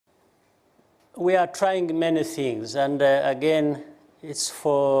we are trying many things, and again, it's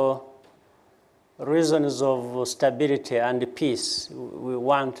for reasons of stability and peace. We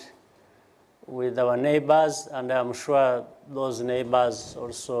want with our neighbors, and I'm sure those neighbors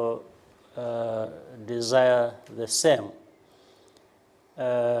also desire the same.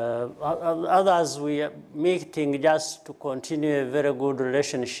 Others, we are meeting just to continue a very good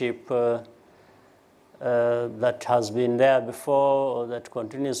relationship that has been there before, or that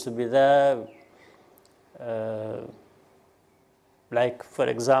continues to be there. Like, for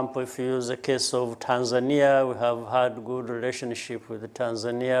example, if you use the case of Tanzania, we have had good relationship with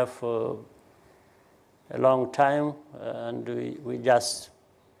Tanzania for a long time, and we just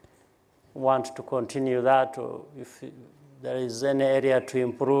want to continue that, or if there is any area to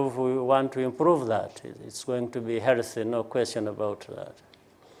improve, we want to improve that. It's going to be healthy, no question about that.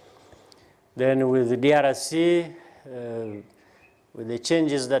 Then with the DRC, with the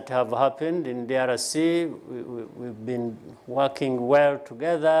changes that have happened in DRC, we've been working well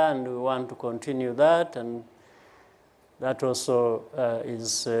together, and we want to continue that, and that also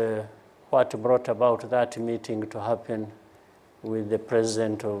is what brought about that meeting to happen with the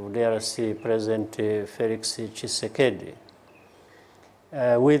president of DRC, President Felix Tshisekedi.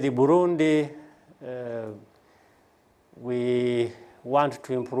 With the Burundi, we want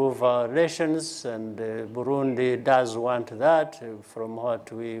to improve our relations, and Burundi does want that from what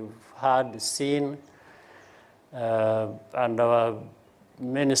we've had, seen, and our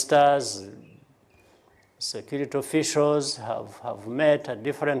ministers, security officials have met at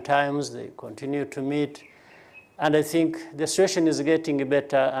different times. They continue to meet. And I think the situation is getting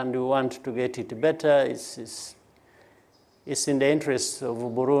better, and we want to get it better. It's in the interest of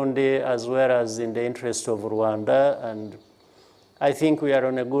Burundi as well as in the interest of Rwanda, and I think we are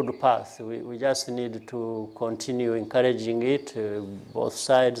on a good path. We just need to continue encouraging it, both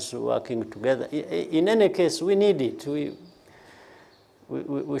sides working together. In any case, we need it.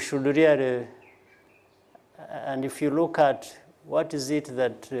 We should really, and if you look at what is it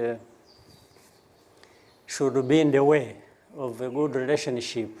that should be in the way of a good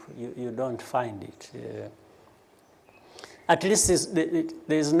relationship, you don't find it. At least there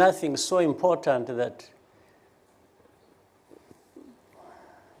is nothing so important that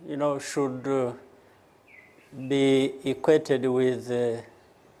should be equated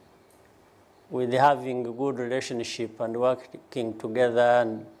with having a good relationship and working together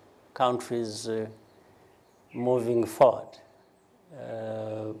and countries moving forward.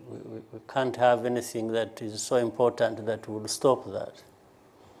 We can't have anything that is so important that will stop that.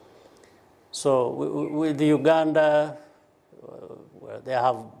 So with Uganda, there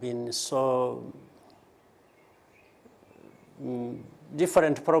have been so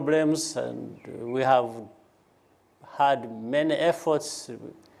different problems, and we have had many efforts.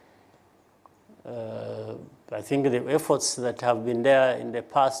 I think the efforts that have been there in the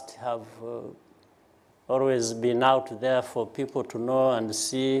past have always been out there for people to know and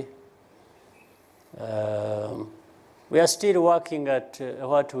see. We are still working at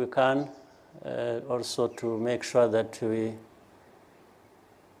what we can, also to make sure that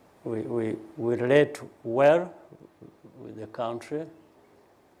we relate well with the country.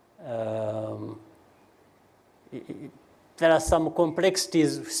 There are some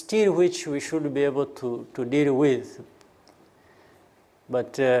complexities still which we should be able to deal with.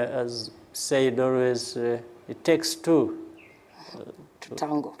 But as said always, it takes two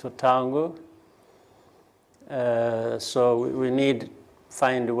to tango. So we need to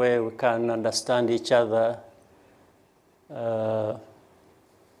find a way we can understand each other and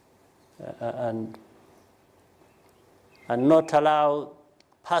not allow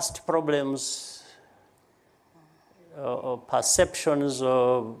past problems or perceptions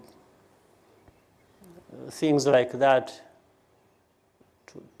or things like that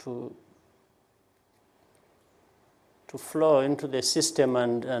to flow into the system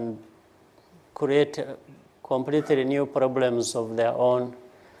and create completely new problems of their own.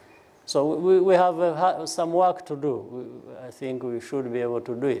 So we have some work to do. I think we should be able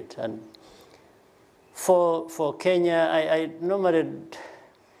to do it. And for Kenya, I normally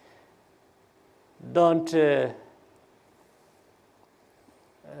don't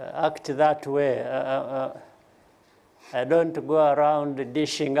act that way. I don't go around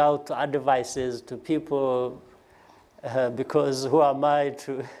dishing out advices to people because who am I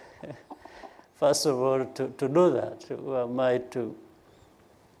to, first of all, to do that? Who am I to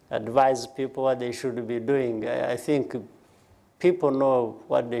advise people what they should be doing? I think people know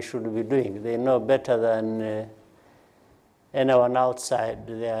what they should be doing. They know better than anyone outside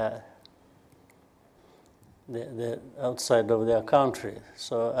the outside of their country.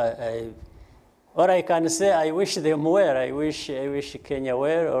 So Or I can say I wish them well. I wish Kenya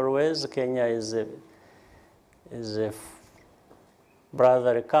well always. Kenya is a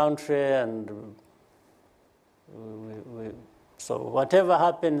brother country, and so whatever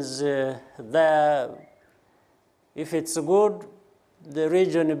happens there, if it's good, the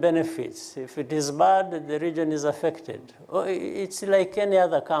region benefits. If it is bad, the region is affected. It's like any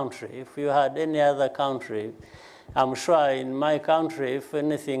other country. If you had any other country, I'm sure in my country, if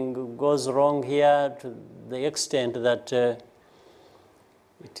anything goes wrong here to the extent that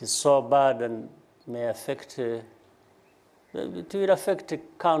it is so bad and may affect, it will affect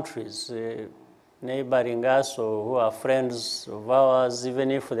countries neighboring us or who are friends of ours,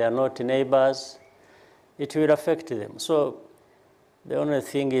 even if they are not neighbors, it will affect them. So the only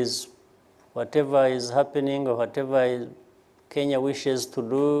thing is, whatever is happening or whatever Kenya wishes to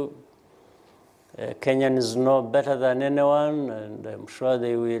do, Kenyans know better than anyone, and I'm sure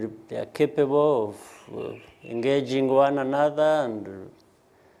they are capable of engaging one another and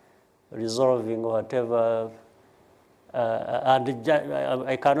resolving whatever. And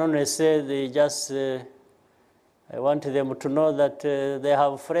I can only say I want them to know that they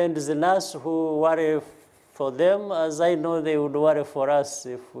have friends in us who worry for them, as I know they would worry for us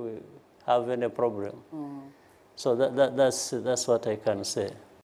if we have any problem. So that's what I can say.